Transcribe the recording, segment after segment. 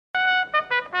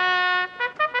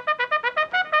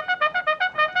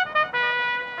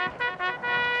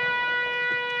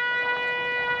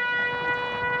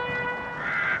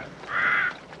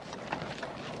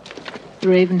The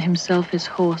raven himself is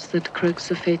hoarse that croaks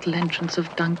the fatal entrance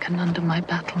of Duncan under my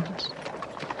battlements.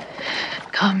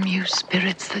 Come, you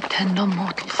spirits that tend on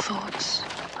mortal thoughts,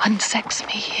 unsex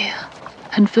me here,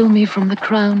 and fill me from the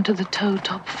crown to the toe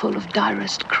top full of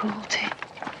direst cruelty.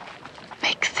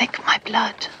 Make thick my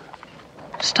blood.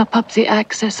 Stop up the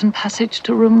access and passage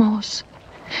to remorse,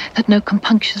 that no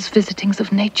compunctious visitings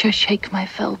of nature shake my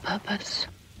fell purpose.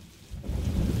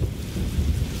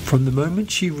 From the moment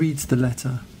she reads the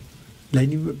letter,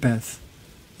 Lady Macbeth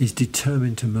is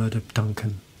determined to murder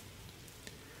Duncan.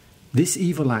 This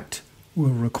evil act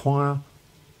will require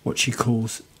what she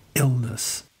calls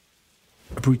illness,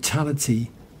 a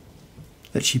brutality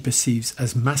that she perceives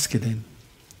as masculine.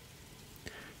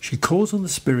 She calls on the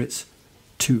spirits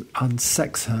to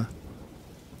unsex her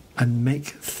and make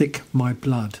thick my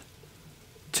blood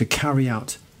to carry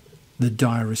out the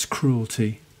direst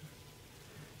cruelty.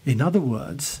 In other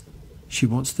words, she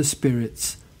wants the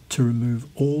spirits to remove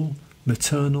all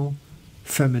maternal,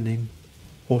 feminine,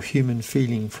 or human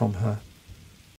feeling from her.